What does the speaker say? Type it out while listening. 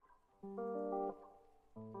Welcome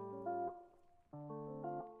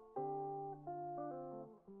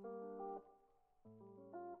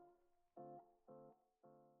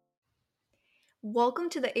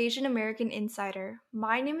to the Asian American Insider.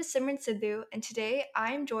 My name is Simran Sidhu, and today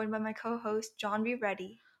I am joined by my co-host John V.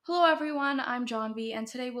 Reddy. Hello everyone, I'm John V, and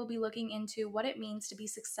today we'll be looking into what it means to be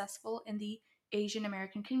successful in the Asian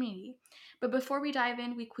American community. But before we dive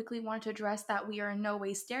in, we quickly want to address that we are in no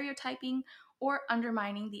way stereotyping or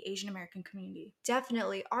undermining the Asian American community.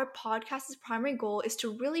 Definitely, our podcast's primary goal is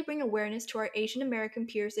to really bring awareness to our Asian American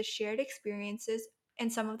peers' shared experiences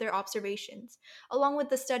and some of their observations, along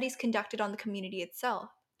with the studies conducted on the community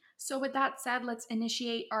itself. So with that said, let's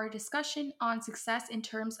initiate our discussion on success in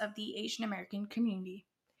terms of the Asian American community.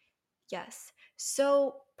 Yes.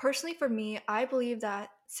 So, personally for me, I believe that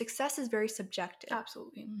success is very subjective.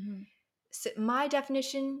 Absolutely. Mm-hmm. So my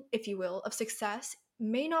definition, if you will, of success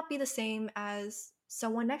may not be the same as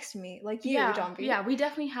someone next to me, like you, John B. Yeah, we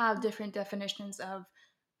definitely have different definitions of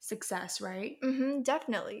success, right?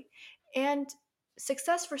 Definitely. And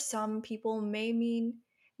success for some people may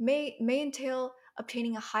entail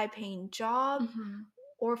obtaining a high-paying job, Mm-hmm.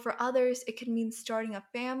 or for others it could mean starting a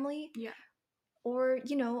family, Yeah. or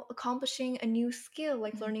accomplishing a new skill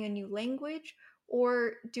like Mm-hmm. learning a new language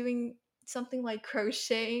or doing something like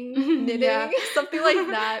crocheting, Yeah. knitting, something like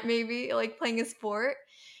that, maybe like playing a sport.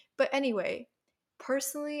 But anyway,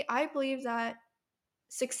 personally, I believe that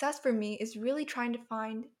success for me is really trying to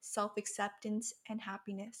find self-acceptance and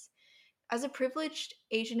happiness. As a privileged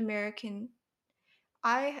Asian American,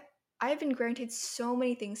 I I've been granted so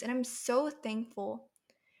many things and I'm so thankful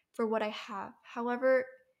for what I have. However,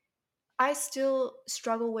 I still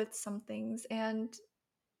struggle with some things and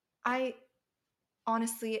I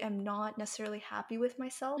honestly am not necessarily happy with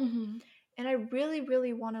myself. Mm-hmm. And I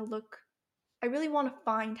really want to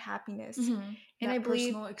find happiness. Mm-hmm. And I That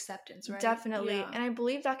believe personal acceptance, right? definitely, Yeah. and I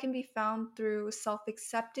believe that can be found through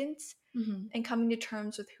self-acceptance Mm-hmm. and coming to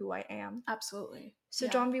terms with who I am. Absolutely. So,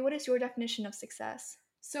 Yeah. John B, what is your definition of success?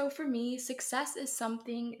 So for me, success is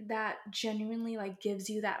something that genuinely gives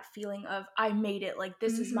you that feeling of I made it, like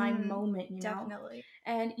this is my moment, you know? Definitely.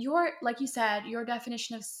 And your like you said, your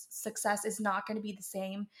definition of success is not going to be the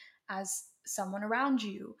same as someone around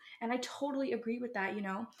you. And I totally agree with that, you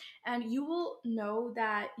know? And you will know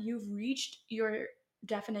that you've reached your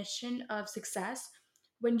definition of success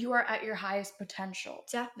when you are at your highest potential,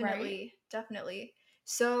 right? Definitely.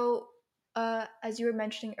 So, as you were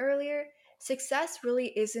mentioning earlier, success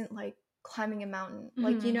really isn't like climbing a mountain.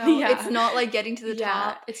 Like, it's Yeah. not like getting to the Yeah,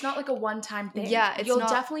 top. it's not like a one-time thing. Yeah, it's You'll not.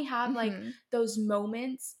 definitely have those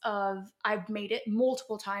moments of I've made it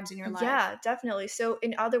multiple times in your life. Yeah, definitely. So,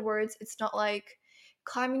 in other words, it's not like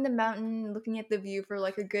climbing the mountain, looking at the view for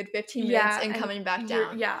like a good 15 minutes Yeah, and and coming back you're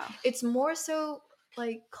down. yeah, It's more so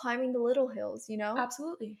like climbing the little hills,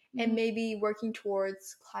 absolutely. and maybe working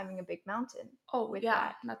towards climbing a big mountain Oh, with yeah,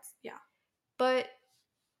 that. that's yeah. But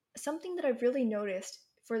something that I've really noticed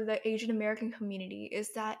for the Asian American community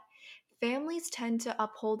is that families tend to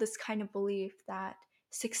uphold this kind of belief that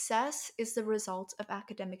success is the result of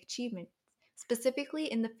academic achievement, specifically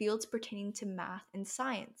in the fields pertaining to math and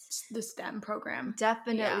science. The STEM program.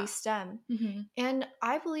 Definitely Yeah. STEM. Mm-hmm. And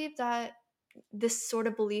I believe that this sort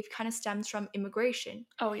of belief kind of stems from immigration.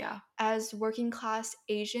 Oh, yeah. As working class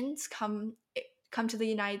Asians come to the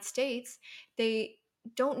United States, they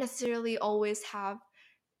don't necessarily always have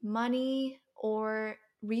money or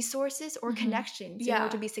resources or Mm-hmm. connections in order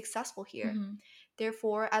to Yeah. be successful here. Mm-hmm.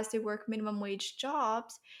 Therefore, as they work minimum wage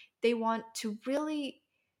jobs, they want to really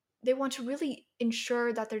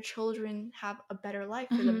ensure that their children have a better life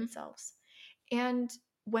for Mm-hmm. themselves. And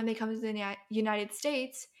when they come to the United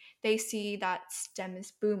States, they see that STEM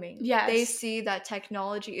is booming. They Yes. see that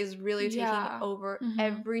technology is really taking Yeah. over Mm-hmm.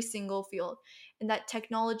 every single field, and that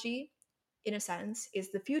technology, in a sense,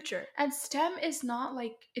 is the future. And STEM is not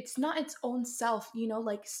it's not its own self, you know,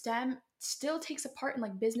 like STEM still takes a part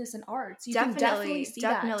in business and arts. You can definitely see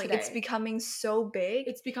that Definitely. It's today. becoming so big.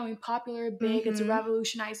 It's becoming popular, big, it's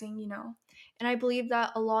revolutionizing, you know. And I believe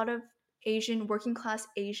that a lot of working class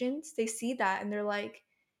Asians, they see that and they're like,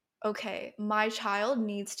 okay, my child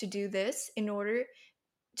needs to do this in order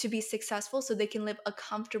to be successful so they can live a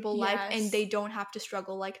comfortable life and they Yes. don't have to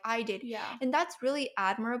struggle like I did. Yeah. And that's really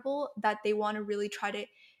admirable that they want to really try to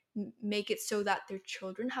make it so that their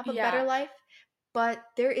children have a better Yeah. life. But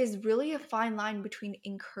there is really a fine line between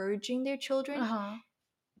encouraging their children Uh-huh.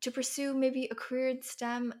 to pursue maybe a career in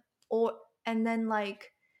STEM and then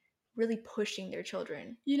really pushing their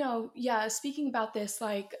children. You know, yeah, speaking about this,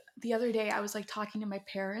 the other day I was like talking to my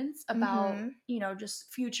parents about, Mhm.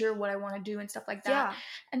 just future, what I want to do and stuff like that. Yeah.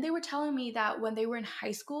 And they were telling me that when they were in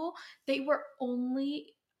high school, they were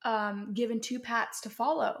only given two paths to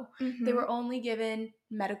follow. They were Mhm. only given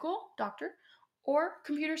medical, doctor, or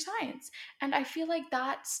computer science. And I feel like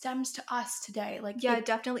that stems to us today. Like Yeah, it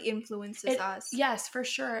definitely influences it us. yes, for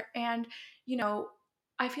sure. And you know,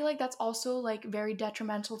 I feel like that's also like very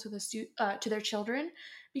detrimental to to their children,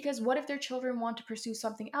 because what if their children want to pursue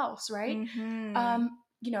something else, right? Mhm.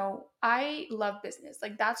 I love business.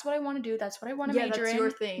 Like that's what I want to do. That's what I want to Yeah, major that's your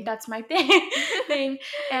in. thing. That's my thing.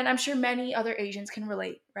 And I'm sure many other Asians can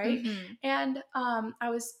relate, right? Mhm. And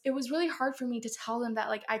it was really hard for me to tell them that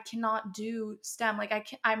like I cannot do STEM. Like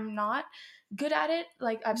I'm not good at it.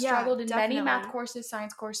 Like I've Yeah, struggled in many math definitely. courses,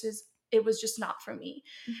 science courses. It was just not for me.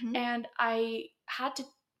 Mhm. And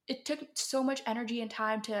it took so much energy and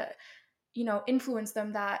time to, influence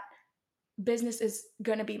them that business is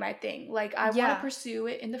going to be my thing. Like I want to Yeah. pursue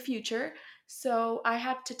it in the future. So I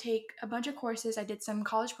had to take a bunch of courses. I did some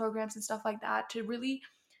college programs and stuff like that to really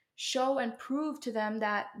show and prove to them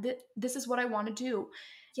that this is what I want to do.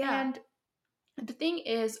 Yeah. And the thing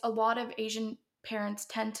is, a lot of Asian parents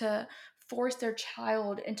tend to force their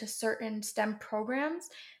child into certain STEM programs,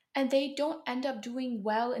 and they don't end up doing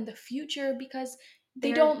well in the future because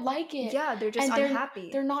they They're don't like it, yeah, they're just and they're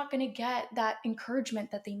unhappy. not going to get that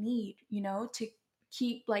encouragement that they need, to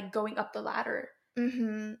keep like going up the ladder.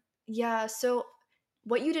 Mhm. Yeah, so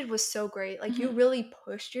what you did was so great. Like, you Mhm. really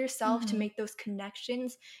pushed yourself to Mhm. make those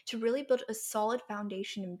connections to really build a solid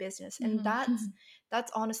foundation in business, and that's Mhm.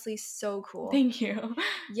 that's honestly so cool. Thank you.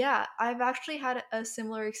 Yeah, I've actually had a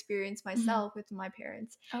similar experience Mhm. myself with my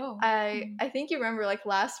parents. Oh. I Mhm. I think you remember, like,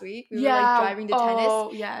 last week, we were, like, Yeah. driving to tennis. Oh,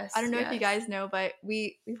 I yes. don't know if you Yes. guys know, but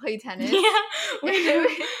we play tennis, Yeah, we and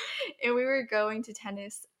do. we were going to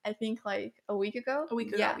tennis, I think, like, a week ago? A week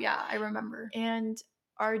ago. Yeah, Yeah, I remember. and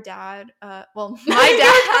our dad, well, my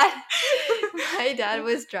dad my dad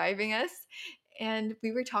was driving us, and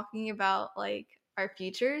we were talking about, like, our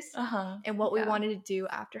futures Uh-huh. and what we Yeah. wanted to do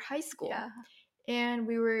after high school. Yeah. And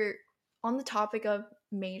we were on the topic of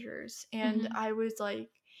majors, and Mhm. I was like,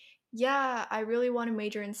 "Yeah, I really want to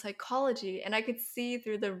major in psychology." And I could see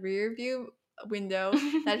through the rear view window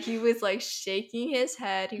that he was like shaking his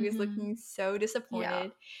head. He was Mhm. looking so Yeah.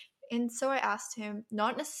 disappointed. And so I asked him,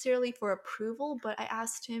 not necessarily for approval, but I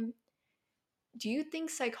asked him, "Do you think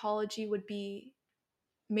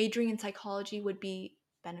majoring in psychology would be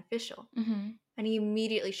beneficial?" Mhm. And he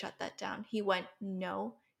immediately shut that down. He went,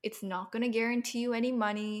 "No, it's not going to guarantee you any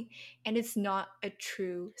money, and it's not a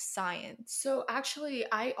true science." So actually,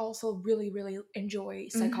 I also really, really enjoy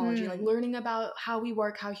psychology, like Mhm. learning about how we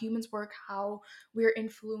work, how humans work, how we're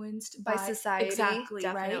influenced By by society, exactly,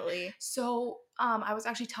 right? definitely. So I was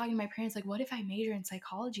actually talking to my parents, like, what if I major in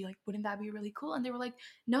psychology? Like, wouldn't that be really cool? And they were like,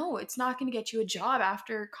 no, it's not gonna get you a job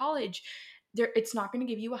after college. It's not gonna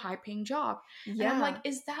give you a high paying job. And I'm like, Yeah.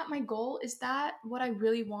 is that my goal? Is that what I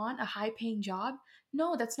really want? A high paying job?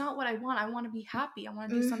 No, that's not what I want. I want to be happy. I want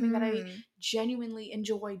to do something that I Mhm. genuinely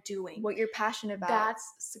enjoy doing. What you're passionate about.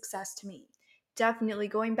 That's success to me. Definitely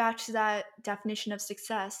going back to that definition of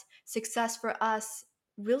success, success for us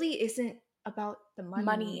really isn't about the money,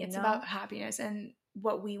 Money, you it's about know? happiness and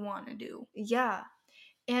what we want to do. Yeah.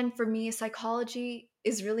 And for me, psychology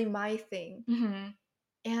is really my thing. Mhm.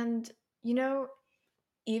 And, you know,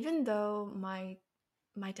 even though my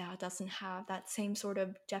dad doesn't have that same sort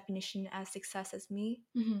of definition as success as me,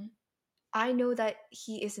 Mhm. I know that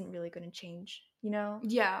he isn't really going to change, you know?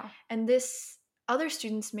 Yeah. And this other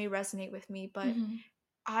students may resonate with me, but Mhm.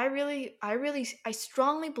 I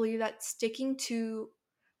strongly believe that sticking to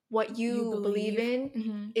what You you believe believe. in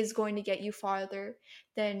Mhm. is going to get you farther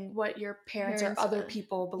than What your parents or parents other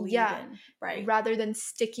people believe yeah, in, right? rather than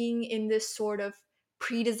sticking in this sort of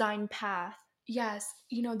pre-designed path. Yes,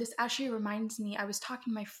 this actually reminds me. I was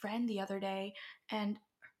talking to my friend the other day, and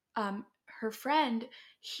her friend,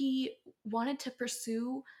 he wanted to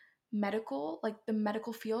pursue like the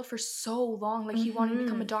medical field for so long. Like he wanted to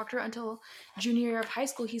become a Mhm. doctor until junior year of high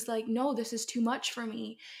school. He's like, no, this is too much for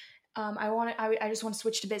me. I just want to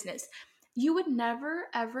switch to business. You would never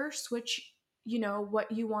ever switch,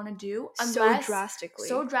 what you want to do So unless so drastically.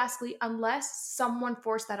 drastically, unless someone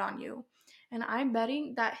forced that on you. And I'm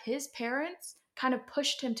betting that his parents kind of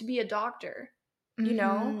pushed him to be a doctor, you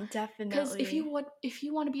know? Mhm, Because definitely. if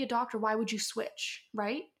you want to be a doctor, why would you switch,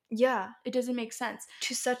 right? Yeah, It doesn't make sense.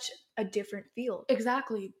 to such a different field.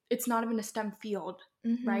 Exactly. It's not even a STEM field,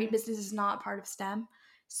 right? Mhm. Business is not part of STEM.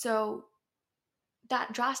 So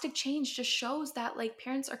that drastic change just shows that like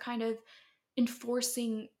parents are kind of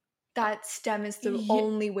enforcing That STEM is the yeah,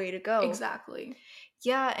 only way to go. exactly.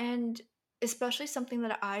 Yeah, and especially something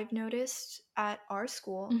that I've noticed at our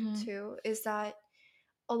school Mhm. too is that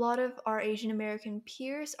a lot of our Asian American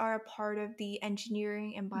peers are a part of the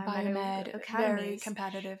engineering and biomedical Biomed, very academies.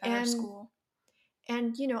 competitive at our And school.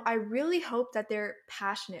 I really hope that they're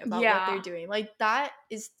passionate about what they're Yeah. doing. Like that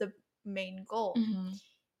is the main goal. Mhm.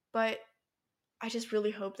 But I just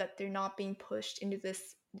really hope that they're not being pushed into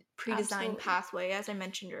this pre-designed Absolutely. pathway as I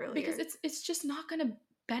mentioned Because earlier. it's just not gonna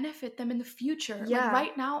benefit them in the future. Like, Yeah.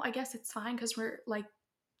 right now, I guess it's fine because 'cause we're, like,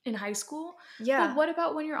 in high school, but Yeah. what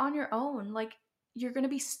about when you're on your own? Like, you're gonna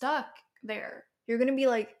be stuck there. You're going to be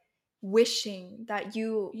like wishing that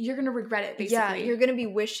you You're gonna regret it, yeah, you're basically. going to be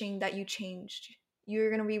wishing that you changed. You're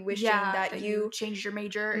going to be wishing Yeah, that that you you changed your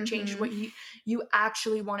major or changed what mhm. you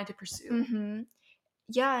actually wanted to pursue. Mhm.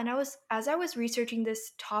 Yeah, and as I was researching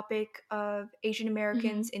this topic of Asian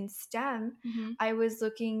Americans Mhm, in STEM, mhm, I was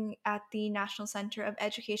looking at the National Center of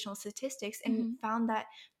Educational Statistics and mhm. found that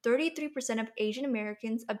 33% of Asian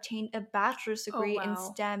Americans obtained a bachelor's Oh, degree in wow.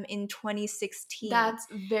 STEM in 2016. That's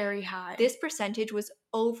very high. This percentage was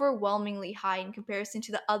overwhelmingly high in comparison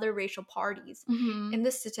to the other racial parties, Mhm. and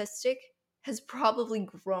this statistic has probably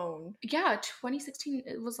grown. Yeah, 2016,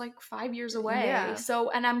 it was, like, 5 years away, Yeah, so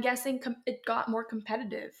and I'm guessing it got more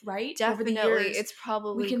competitive, right? Over the definitely, years. it's We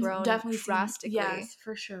probably can grown definitely see drastically. yes,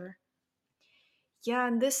 for sure. Yeah,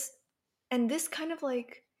 and this kind of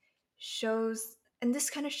like shows and this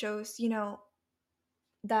kind of shows,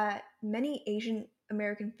 that many Asian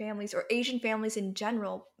American families or Asian families in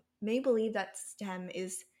general may believe that STEM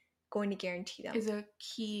is going to guarantee them. Is a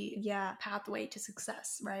key Yeah, pathway to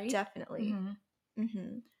success, right? definitely. Mhm.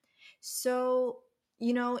 Mhm. So,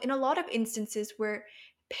 in a lot of instances where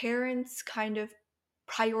parents kind of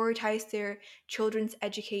prioritize their children's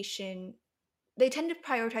education, they tend to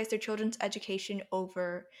prioritize their children's education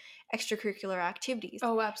over extracurricular activities.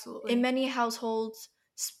 Oh, In absolutely. many households,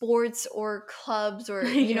 sports or clubs or,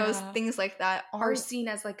 Yeah. things like that Are aren't seen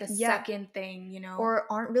as, like, a yeah, second thing, you know?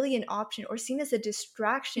 or aren't really an option or seen as a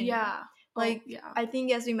distraction. Yeah. Oh, Like, yeah. I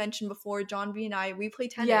think as we mentioned before, John B and I, we play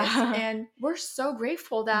tennis Yeah. and We're so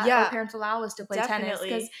grateful that our yeah, parents allow us to play tennis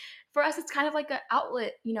because definitely. for us, it's kind of like an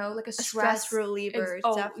outlet, you know, like a A stress stress reliever,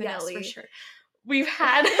 oh, yes, for definitely. sure. We've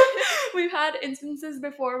had we've had instances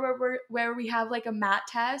before where we have, like, a mat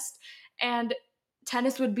test, and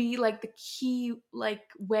tennis would be, like, the key, like,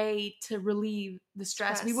 way to relieve the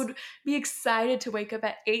stress. We Stress. would be excited to wake up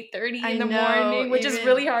at 8:30 I in the know, morning, which is even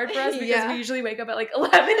really hard for us because we yeah. usually wake up at, like,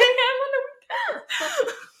 11 AM on the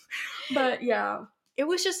weekends. But, yeah. It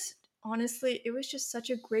was just such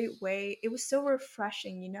a great way. It was so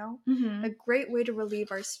refreshing, a Mhm. great way to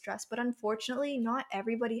relieve our stress. But unfortunately, not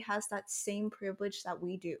everybody has that same privilege that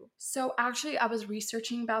we do. So, actually, I was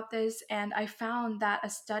researching about this and I found that a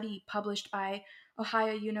study published by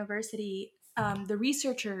Ohio University, the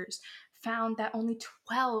researchers found that only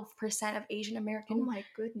 12% of Asian Oh American, my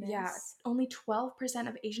yeah, goodness. only 12%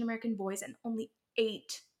 of Asian American boys and only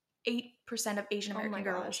 8% of Asian Oh my American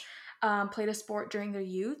girls gosh. played a sport during their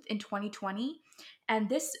youth in 2020. And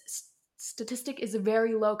this statistic is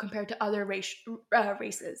very low compared to other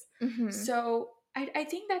races. Hmm. So, I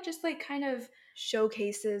think that just like kind of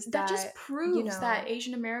Showcases that just that, proves that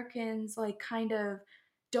Asian Americans like kind of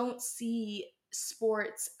don't see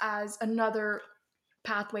sports as another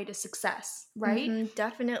pathway to success, right?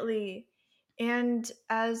 definitely. And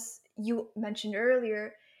as you mentioned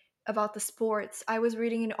earlier about the sports, I was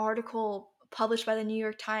reading an article published by the New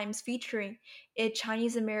York Times featuring a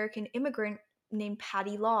Chinese American immigrant named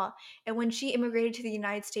Patty Law. And when she immigrated to the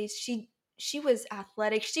United States, she was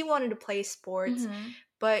athletic. She wanted to play sports, Mhm.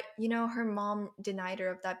 but her mom denied her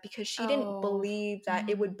of that because she didn't Oh. believe that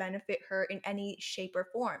it would Mhm. benefit her in any shape or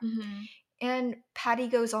form. Mhm. And Patty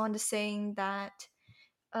goes on to saying that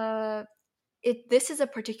uh, this is a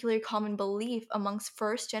particularly common belief amongst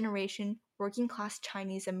first generation working class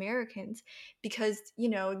Chinese Americans because,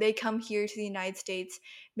 they come here to the United States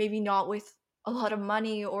maybe not with a lot of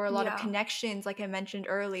money or a lot of Yeah. connections, like I mentioned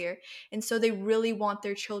earlier. And so they really want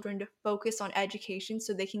their children to focus on education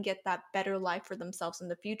so they can get that better life for themselves in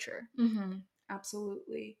the future. Mhm.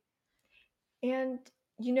 Absolutely. And,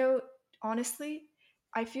 honestly,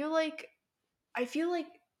 I feel like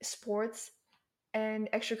sports and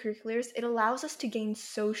extracurriculars, it allows us to gain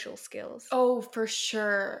social skills. Oh, for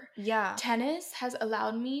sure. Yeah. Tennis has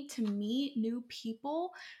allowed me to meet new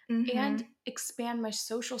people and Mhm. expand my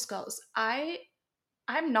social skills.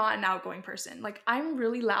 I'm not an outgoing person. Like, I'm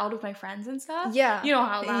really loud with my friends and stuff. Yeah. You know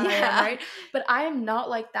how loud I am, Yeah. right? But I am not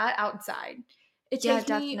like that outside. It Yeah, takes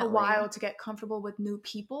me a while definitely. to get comfortable with new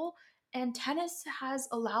people, and tennis has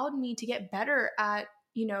allowed me to get better at,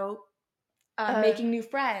 uh, making new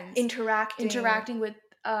friends, interacting interacting with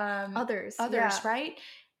others. others, Yeah. right?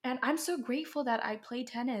 And I'm so grateful that I play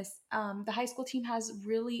tennis. The high school team has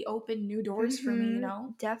really opened new doors for me, you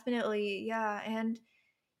know? Definitely. Yeah. And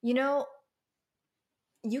you know,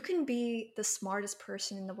 you can be the smartest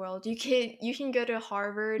person in the world. You can go to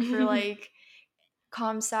Harvard for like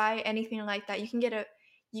comp sci, anything like that. You can get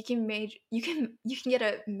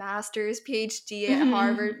a master's PhD at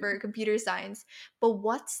Harvard for computer science. But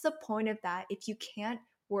what's the point of that if you can't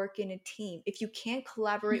work in a team, if you can't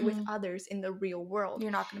collaborate with Mhm. others in the real world?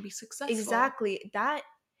 You're not going to be successful. Exactly. That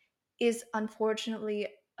is unfortunately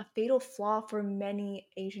a fatal flaw for many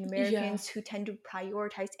Asian Yeah. Americans who tend to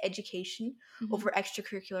prioritize education Mhm. over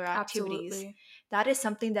extracurricular activities. Absolutely. That is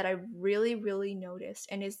something that I really, really noticed,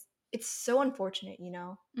 and it's so unfortunate, you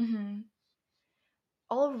know. Mhm.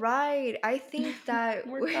 All right, I think that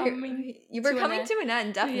We're coming you were to an coming end. to an end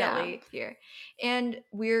Yeah. definitely here, and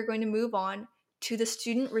we're going to move on to the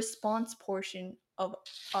student response portion of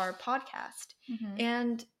our podcast. Mhm.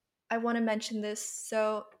 And I want to mention this.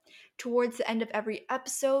 So, towards the end of every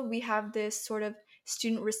episode, we have this sort of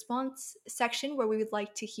student response section where we would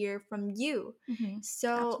like to hear from you. Mhm. So,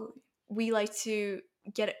 Absolutely. we like to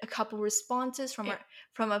get a couple responses from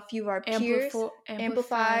a few of our peers, Amplify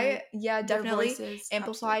amplify, yeah, their definitely voices.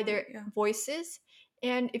 amplify their Absolutely. Yeah. voices.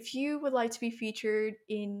 And if you would like to be featured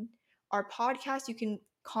in our podcast, you can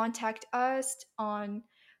contact us on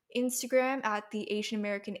Instagram at the Asian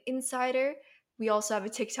American Insider. We also have a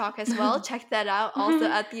TikTok as well. Check that out, also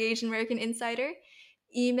at the Asian American Insider.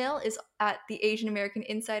 Email is at the Asian American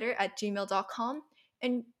Insider at gmail.com.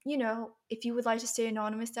 And you know, if you would like to stay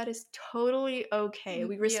anonymous, that is totally okay.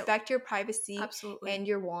 We Yeah, respect your privacy absolutely. and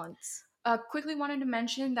your wants. Quickly wanted to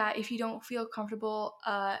mention that if you don't feel comfortable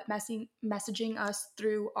messaging us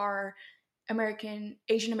through our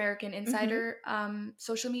Asian American Hmm. Insider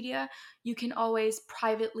social media, you can always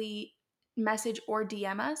privately message or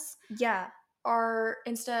DM us. Yeah, Our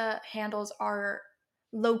Insta handles are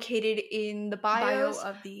located in the bio bios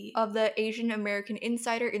of the of the Asian American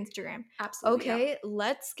Insider Instagram. absolutely, yeah. Okay,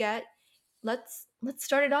 let's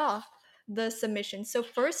start it off. The submission. So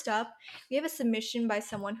first up, we have a submission by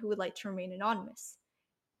someone who would like to remain anonymous.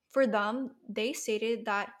 For them, they stated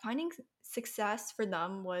that finding success for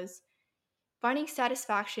them was finding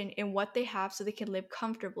satisfaction in what they have so they can live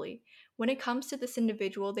comfortably. When it comes to this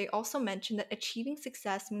individual, they also mentioned that achieving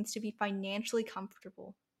success means to be financially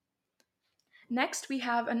comfortable. Next, we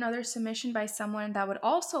have another submission by someone that would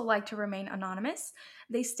also like to remain anonymous.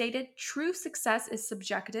 They stated true success is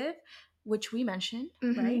subjective, which we mentioned,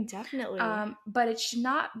 right? Definitely. But it should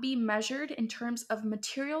not be measured in terms of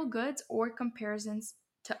material goods or comparisons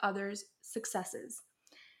to others' successes.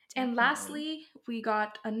 And Definitely. lastly, we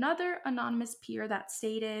got another anonymous peer that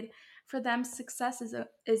stated, for them, success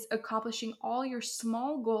is accomplishing all your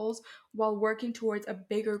small goals while working towards a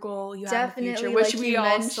bigger goal you have in the future, Definitely, which like we you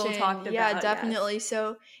also mentioned. talked Yeah, about. Yes. definitely.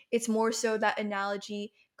 So it's more so that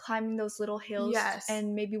analogy, climbing those little hills Yes.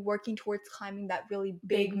 and maybe working towards climbing that really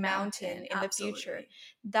Big big mountain mountain. in the future. Absolutely.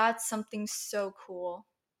 That's something so cool.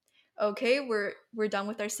 Okay, we're done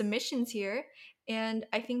with our submissions here, and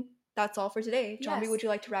I think that's all for today. Jambi, Yes. would you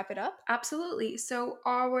like to wrap it up? Absolutely. So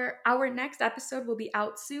our next episode will be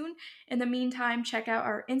out soon. In the meantime, check out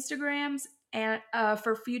our Instagrams and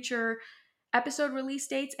for future episode release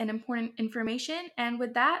dates and important information. And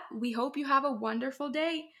with that, we hope you have a wonderful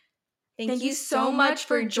day. Thank Thank you you so so much much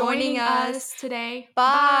for for joining joining us. us today.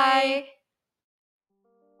 Bye. Bye.